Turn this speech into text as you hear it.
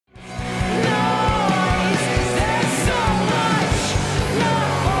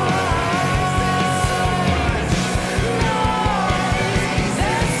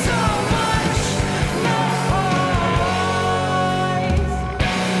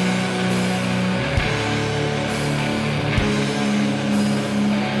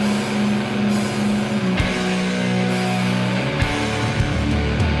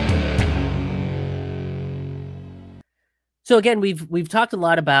So again, we've talked a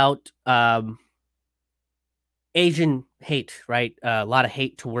lot about Asian hate, right? A lot of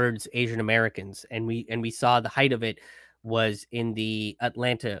hate towards Asian Americans, and we saw the height of it was in the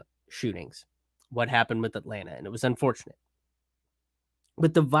Atlanta shootings. What happened with Atlanta, and it was unfortunate.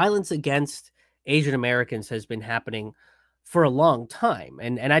 But the violence against Asian Americans has been happening for a long time,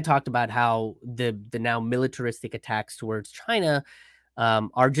 and I talked about how the now militaristic attacks towards China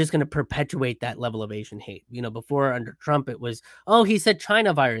are just going to perpetuate that level of Asian hate. You know, before under Trump, it was, oh, he said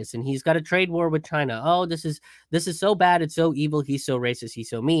China virus and he's got a trade war with China. Oh, this is so bad. It's so evil. He's so racist.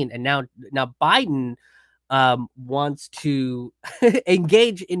 He's so mean. And now Biden wants to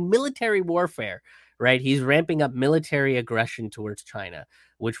engage in military warfare, right? He's ramping up military aggression towards China,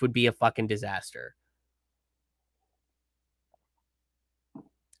 which would be a fucking disaster.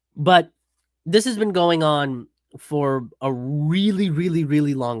 But this has been going on for a really, really,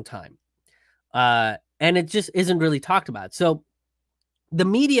 really long time. And it just isn't really talked about. So the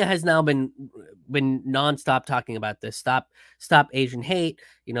media has now been nonstop talking about this. Stop Asian hate.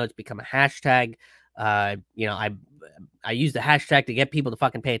 You know, it's become a hashtag. You know, I use the hashtag to get people to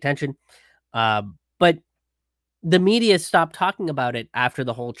fucking pay attention. But the media stopped talking about it after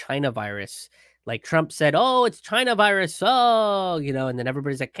the whole China virus. Like Trump said, oh, it's China virus. Oh, you know, and then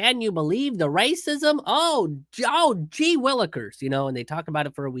everybody's like, can you believe the racism? Oh, gee willikers, you know, and they talked about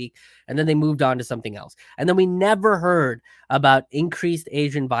it for a week and then they moved on to something else. And then we never heard about increased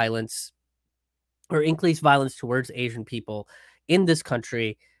Asian violence or increased violence towards Asian people in this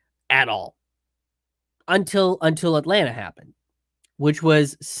country at all until Atlanta happened, which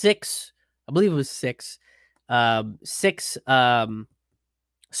was six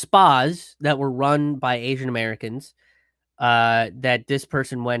spas that were run by Asian Americans that this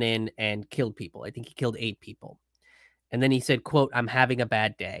person went in and killed people. I think he killed 8 people. And then he said, quote, I'm having a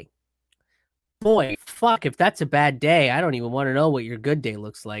bad day. Boy, fuck, if that's a bad day, I don't even want to know what your good day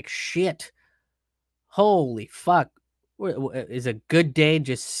looks like. Shit. Holy fuck. Is a good day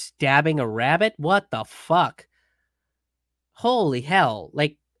just stabbing a rabbit? What the fuck? Holy hell.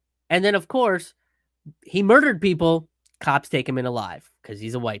 Like, and then of course, he murdered people. Cops take him in alive because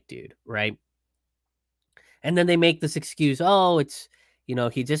he's a white dude, right? And then they make this excuse, oh, it's, you know,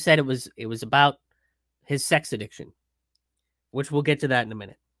 he just said it was about his sex addiction, which we'll get to that in a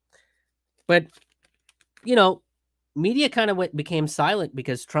minute. But, you know, media kind of became silent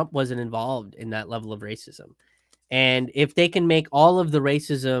because Trump wasn't involved in that level of racism. And if they can make all of the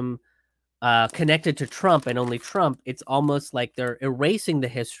racism connected to Trump and only Trump, it's almost like they're erasing the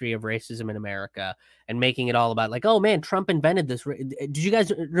history of racism in America and making it all about like, oh man, Trump invented this. Did you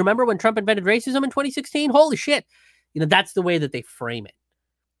guys remember when Trump invented racism in 2016? Holy shit. You know, that's the way that they frame it.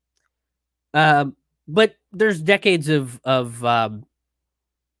 But there's decades of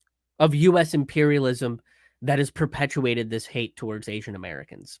U.S. imperialism that has perpetuated this hate towards Asian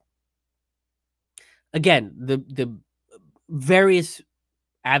Americans. Again, the various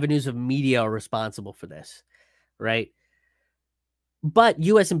avenues of media are responsible for this, right? But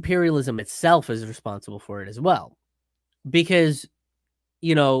U.S. imperialism itself is responsible for it as well, because,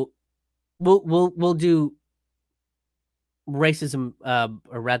 you know, we'll do racism,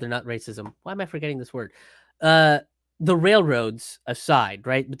 or rather not racism. Why am I forgetting this word? The railroads aside,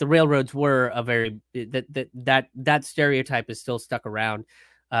 right? But the railroads were a very that stereotype is still stuck around.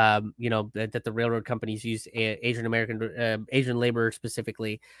 You know, that the railroad companies used Asian American, Asian labor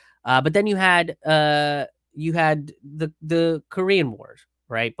specifically. But then you had the Korean Wars,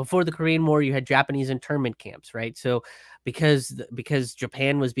 right? Before the Korean War, you had Japanese internment camps, right? So because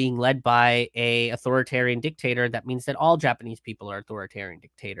Japan was being led by a authoritarian dictator, that means that all Japanese people are authoritarian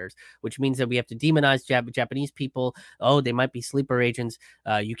dictators, which means that we have to demonize Japanese people. Oh, they might be sleeper agents.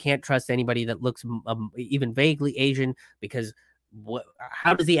 You can't trust anybody that looks even vaguely Asian, because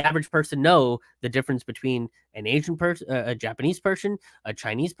how does the average person know the difference between an Asian person, a Japanese person, a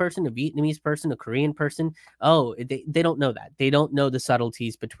Chinese person, a Vietnamese person, a Korean person? Oh, they don't know that. They don't know the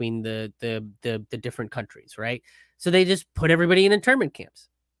subtleties between the different countries, right? So they just put everybody in internment camps.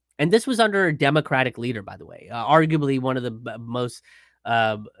 And this was under a Democratic leader, by the way, arguably one of the most,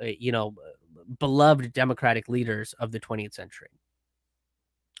 you know, beloved Democratic leaders of the 20th century,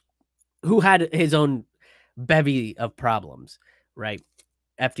 who had his own bevy of problems. Right,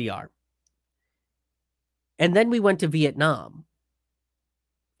 FDR. And then we went to Vietnam.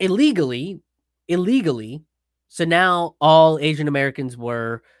 Illegally. So now all Asian Americans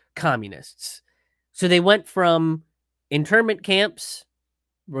were communists. So they went from internment camps,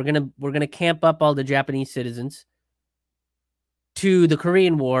 we're gonna camp up all the Japanese citizens, to the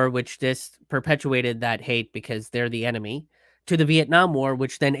Korean War, which just perpetuated that hate because they're the enemy, to the Vietnam War,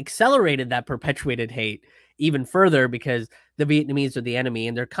 which then accelerated that perpetuated hate even further because the Vietnamese are the enemy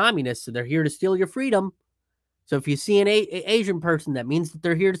and they're communists, so they're here to steal your freedom. So if you see an Asian person, that means that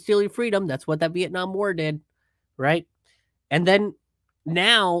they're here to steal your freedom. That's what that Vietnam War did, right? And then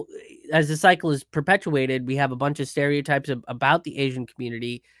now, as the cycle is perpetuated, we have a bunch of stereotypes about the Asian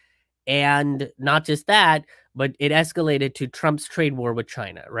community. And not just that, but it escalated to Trump's trade war with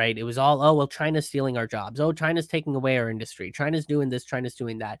China, right? It was all, oh, well, China's stealing our jobs. Oh, China's taking away our industry. China's doing this. China's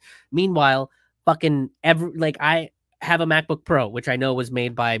doing that. Meanwhile, I have a MacBook Pro, which I know was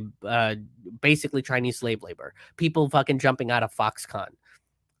made by basically Chinese slave labor. People fucking jumping out of Foxconn,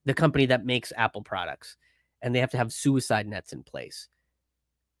 the company that makes Apple products, and they have to have suicide nets in place.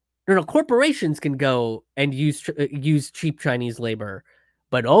 No, corporations can go and use cheap Chinese labor,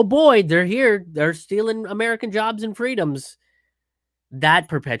 but oh boy, they're here. They're stealing American jobs and freedoms. That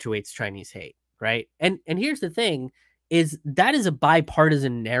perpetuates Chinese hate, right? And here's the thing: that is a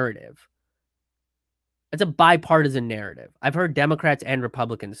bipartisan narrative. It's a bipartisan narrative. I've heard Democrats and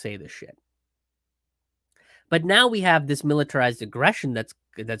Republicans say this shit. But now we have this militarized aggression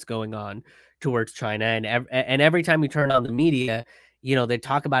that's going on towards China, and every time we turn on the media, they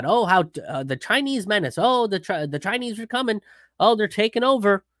talk about, oh, how the Chinese menace, oh, the Chinese are coming, oh, they're taking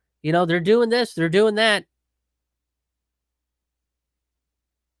over, they're doing this, they're doing that,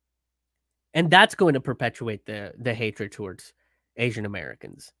 and that's going to perpetuate the hatred towards Asian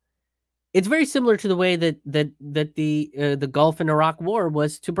Americans. It's very similar to the way that the Gulf and Iraq War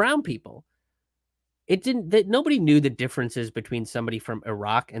was to brown people. Nobody knew the differences between somebody from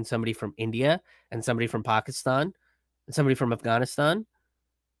Iraq and somebody from India and somebody from Pakistan and somebody from Afghanistan.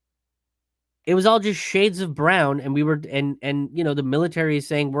 It was all just shades of brown, and the military is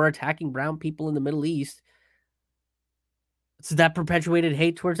saying we're attacking brown people in the Middle East. So that perpetuated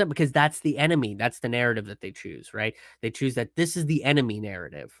hate towards them because that's the enemy. That's the narrative that they choose, right? They choose that this is the enemy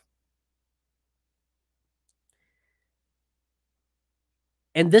narrative.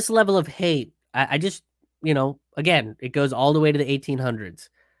 And this level of hate, I just, again, it goes all the way to the 1800s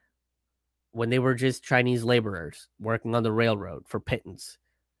when they were just Chinese laborers working on the railroad for pittance.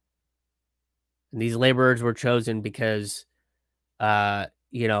 And these laborers were chosen because, the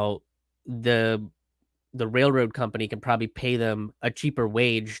railroad company can probably pay them a cheaper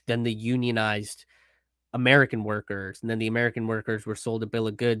wage than the unionized American workers. And then the American workers were sold a bill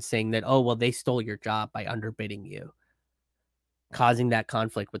of goods saying that, oh, well, they stole your job by underbidding you, causing that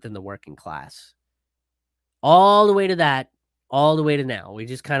conflict within the working class. All the way to that, all the way to now. We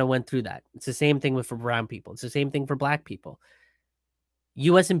just kind of went through that. It's the same thing for brown people. It's the same thing for black people.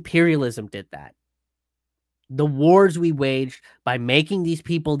 U.S. imperialism did that. The wars we waged by making these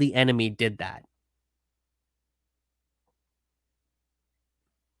people the enemy did that.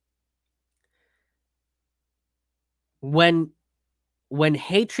 When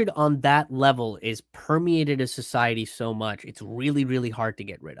hatred on that level is permeated a society so much, it's really, really hard to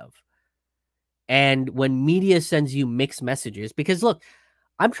get rid of. And when media sends you mixed messages, because look,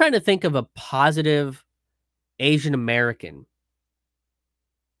 I'm trying to think of a positive Asian American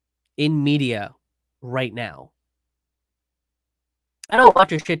in media right now. I don't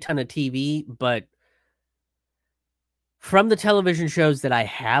watch a shit ton of TV, but from the television shows that I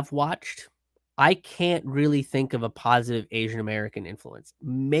have watched, I can't really think of a positive Asian American influence.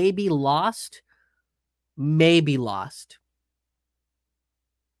 Maybe Lost.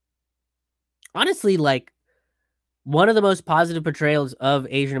 Honestly, like, one of the most positive portrayals of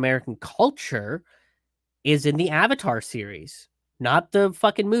Asian American culture is in the Avatar series, not the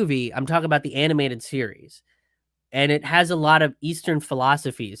fucking movie. I'm talking about the animated series. And it has a lot of Eastern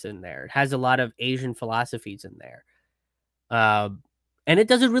philosophies in there. It has a lot of Asian philosophies in there. And it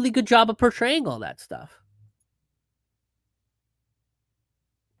does a really good job of portraying all that stuff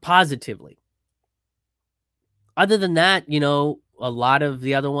positively. Other than that, a lot of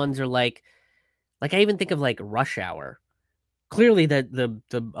the other ones are like I even think of like Rush Hour. Clearly, the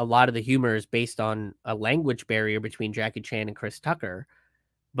a lot of the humor is based on a language barrier between Jackie Chan and Chris Tucker,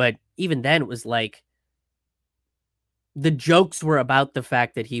 but even then, it was like the jokes were about the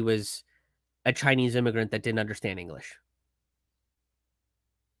fact that he was a Chinese immigrant that didn't understand English.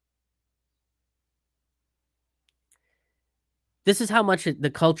 This is how much the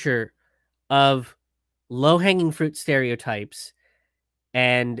culture of low-hanging fruit stereotypes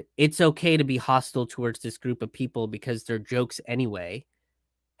and it's okay to be hostile towards this group of people because they're jokes anyway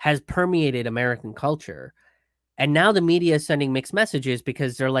has permeated American culture. And now the media is sending mixed messages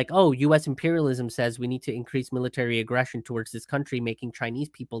because they're like, oh, U.S. imperialism says we need to increase military aggression towards this country, making Chinese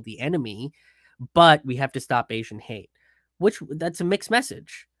people the enemy, but we have to stop Asian hate, that's a mixed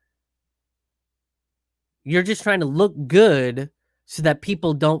message. You're just trying to look good so that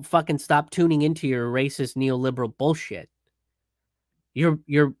people don't fucking stop tuning into your racist neoliberal bullshit.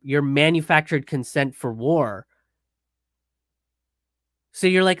 Your manufactured consent for war. So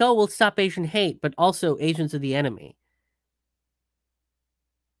you're like, oh, we'll stop Asian hate, but also Asians are the enemy.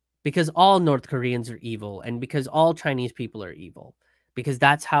 Because all North Koreans are evil, and because all Chinese people are evil. Because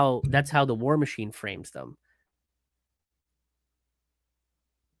that's how the war machine frames them.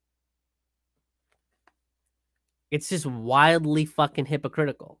 It's just wildly fucking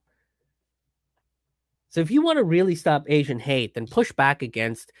hypocritical. So if you want to really stop Asian hate, then push back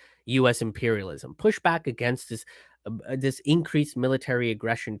against U.S. imperialism. Push back against this increased military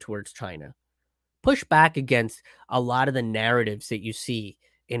aggression towards China. Push back against a lot of the narratives that you see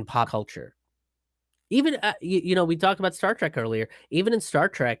in pop culture. Even we talked about Star Trek earlier. Even in Star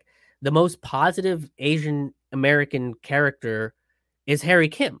Trek, the most positive Asian American character is Harry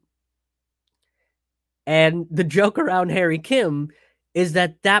Kim. And the joke around Harry Kim is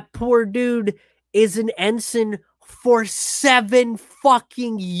that poor dude is an ensign for 7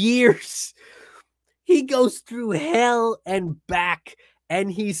 fucking years. He goes through hell and back,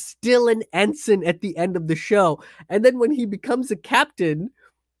 and he's still an ensign at the end of the show. And then when he becomes a captain,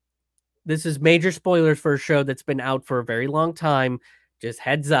 this is major spoilers for a show that's been out for a very long time. Just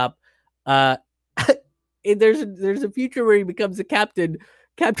heads up. There's a future where he becomes a captain.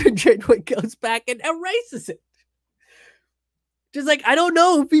 Captain Janeway goes back and erases it. Just like, I don't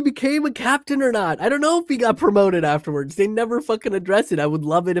know if he became a captain or not. I don't know if he got promoted afterwards. They never fucking address it. I would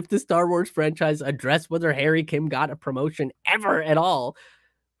love it if the Star Wars franchise addressed whether Harry Kim got a promotion ever at all.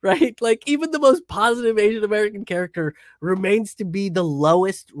 Right? Like, even the most positive Asian American character remains to be the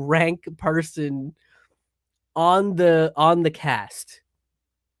lowest rank person on the cast.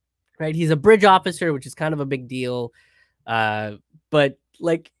 Right? He's a bridge officer, which is kind of a big deal. But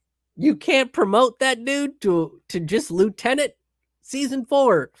like, you can't promote that dude to just lieutenant. Season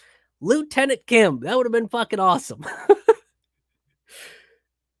 4, Lieutenant Kim. That would have been fucking awesome.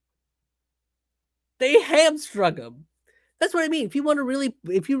 They hamstrung him. That's what I mean.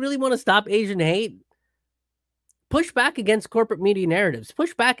 If you really want to stop Asian hate, push back against corporate media narratives.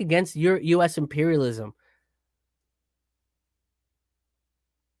 Push back against your U.S. imperialism.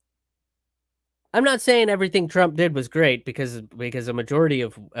 I'm not saying everything Trump did was great because a majority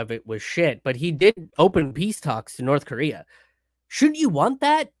of it was shit, but he did open peace talks to North Korea. Shouldn't you want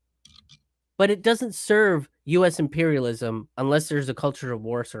that? But it doesn't serve U.S. imperialism unless there's a culture of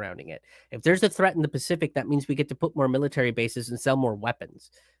war surrounding it. If there's a threat in the Pacific, that means we get to put more military bases and sell more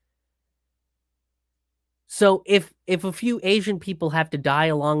weapons. So if a few Asian people have to die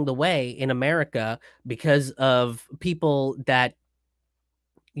along the way in America because of people that,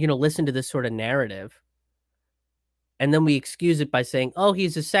 listen to this sort of narrative, and then we excuse it by saying, oh,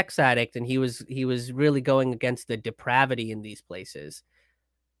 he's a sex addict and he was really going against the depravity in these places.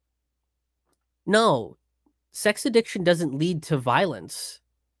 No, sex addiction doesn't lead to violence.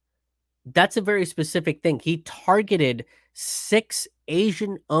 That's a very specific thing. He targeted 6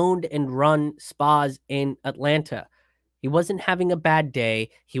 Asian-owned and run spas in Atlanta. He wasn't having a bad day.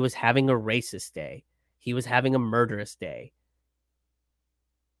 He was having a racist day. He was having a murderous day.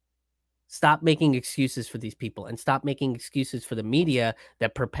 Stop making excuses for these people, and stop making excuses for the media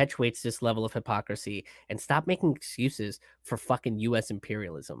that perpetuates this level of hypocrisy, and stop making excuses for fucking U.S.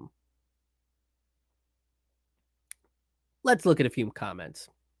 imperialism. Let's look at a few comments.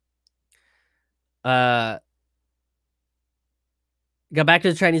 Got back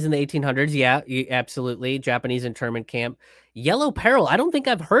to the Chinese in the 1800s. Yeah, absolutely. Japanese internment camp. Yellow peril. I don't think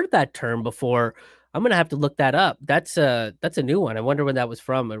I've heard that term before. I'm gonna have to look that up. That's a new one. I wonder when that was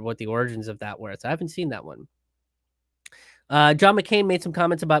from and what the origins of that were. So I haven't seen that one. John McCain made some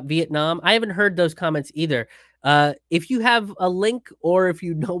comments about Vietnam. I haven't heard those comments either. If you have a link or if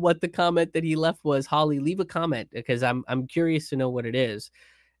you know what the comment that he left was, Holly, leave a comment because I'm curious to know what it is.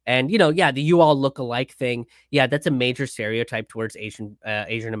 And the you all look alike thing. Yeah, that's a major stereotype towards Asian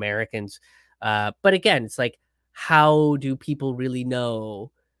Americans. But again, it's like, how do people really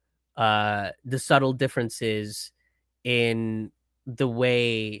know the subtle differences in the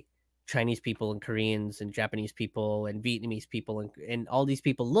way Chinese people and Koreans and Japanese people and Vietnamese people and all these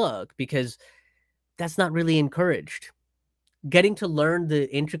people look? Because that's not really encouraged. Getting to learn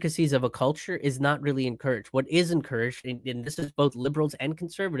the intricacies of a culture is not really encouraged. What is encouraged, and this is both liberals and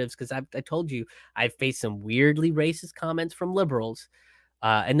conservatives, because I told you I've faced some weirdly racist comments from liberals,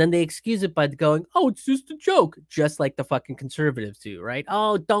 and then they excuse it by going, "Oh, it's just a joke," just like the fucking conservatives do, right?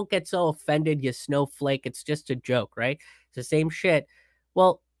 Oh, don't get so offended, you snowflake. It's just a joke, right? It's the same shit.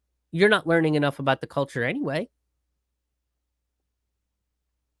 Well, you're not learning enough about the culture anyway.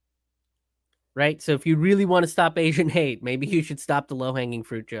 right? So if you really want to stop Asian hate, maybe you should stop the low-hanging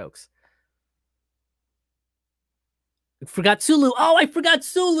fruit jokes. I forgot Sulu. Oh, I forgot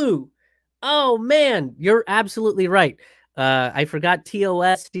Sulu. Oh man, you're absolutely right. I forgot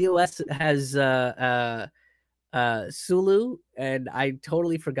TOS. TOS has Sulu, and I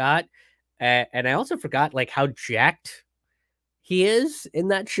totally forgot. And I also forgot like how jacked he is in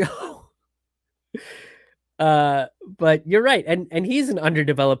that show. But you're right, and he's an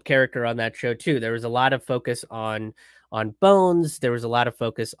underdeveloped character on that show too. There was a lot of focus on Bones. There was a lot of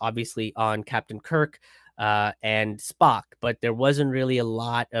focus, obviously, on Captain Kirk and Spock, but there wasn't really a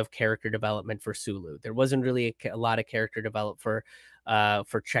lot of character development for Sulu. There wasn't really a lot of character development for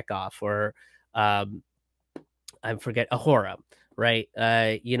Chekhov or I forget Ahura, right?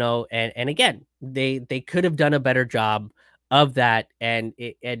 And again, they could have done a better job of that. And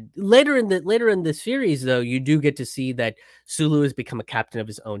later in the series, though, you do get to see that Sulu has become a captain of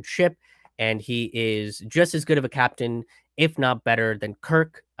his own ship, and he is just as good of a captain, if not better, than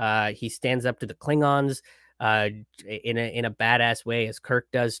Kirk. He stands up to the Klingons in a badass way, as Kirk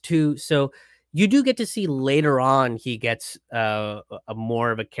does too. So you do get to see later on he gets a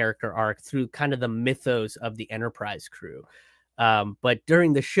more of a character arc through kind of the mythos of the Enterprise crew. But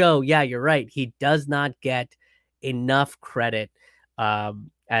during the show, yeah, you're right. He does not get enough credit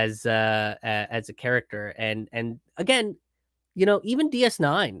as a character. And again, even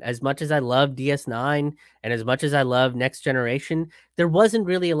DS9, as much as I love DS9 and as much as I love Next Generation, there wasn't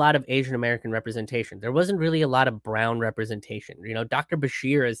really a lot of Asian American representation. There wasn't really a lot of brown representation. Dr.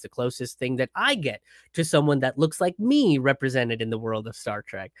 Bashir is the closest thing that I get to someone that looks like me represented in the world of Star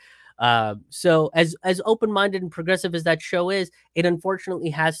Trek. So as open-minded and progressive as that show is, it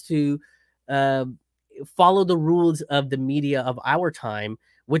unfortunately has to follow the rules of the media of our time,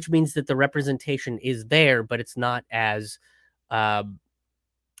 which means that the representation is there, but it's not as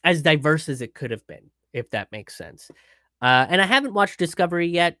diverse as it could have been, if that makes sense. And I haven't watched Discovery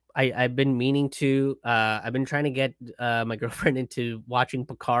yet. I've been meaning to. I've been trying to get my girlfriend into watching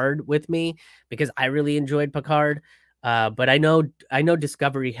Picard with me because I really enjoyed Picard. But I know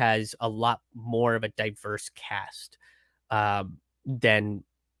Discovery has a lot more of a diverse cast than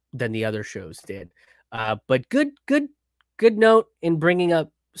the other shows did. But good note in bringing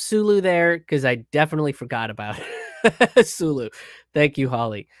up Sulu there, because I definitely forgot about Sulu. Thank you,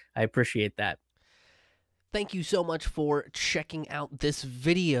 Holly. I appreciate that. Thank you so much for checking out this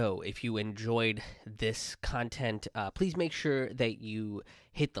video. If you enjoyed this content, please make sure that you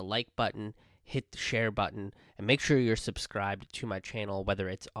hit the like button, hit the share button, and make sure you're subscribed to my channel, whether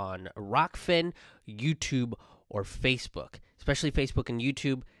it's on Rockfin, YouTube, or Facebook. Especially Facebook and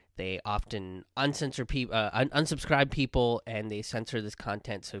YouTube. They often unsubscribe people, and they censor this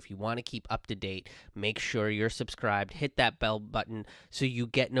content. So if you want to keep up to date, make sure you're subscribed. Hit that bell button so you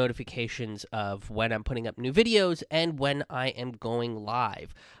get notifications of when I'm putting up new videos and when I am going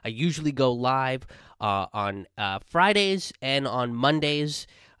live. I usually go live on Fridays and on Mondays.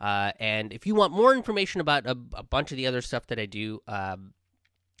 And if you want more information about a bunch of the other stuff that I do,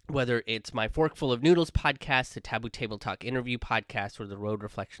 whether it's my Forkful of Noodles podcast, the Taboo Table Talk interview podcast, or the Road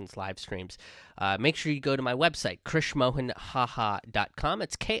Reflections live streams, make sure you go to my website, krishmohanhaha.com.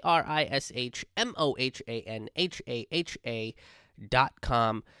 It's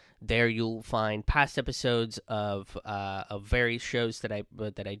KRISHMOHANHAHA.com. There you'll find past episodes of various shows that I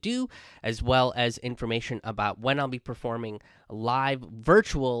do, as well as information about when I'll be performing live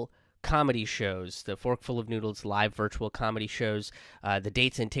virtual comedy shows, the Forkful of Noodles live virtual comedy shows. The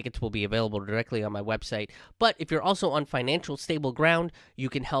dates and tickets will be available directly on my website. But if you're also on financial stable ground, you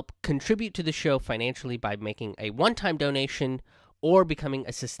can help contribute to the show financially by making a one-time donation or becoming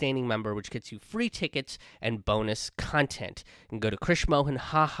a sustaining member, which gets you free tickets and bonus content. You can go to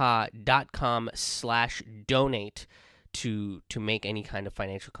krishmohanhaha.com/donate to make any kind of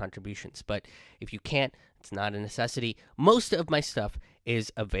financial contributions. But if you can't, it's not a necessity. Most of my stuff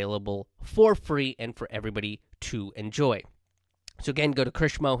is available for free and for everybody to enjoy. So again, go to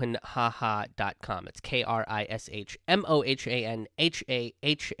krishmohanhaha.com. It's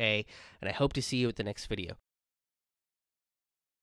KRISHMOHANHAHA, and I hope to see you at the next video.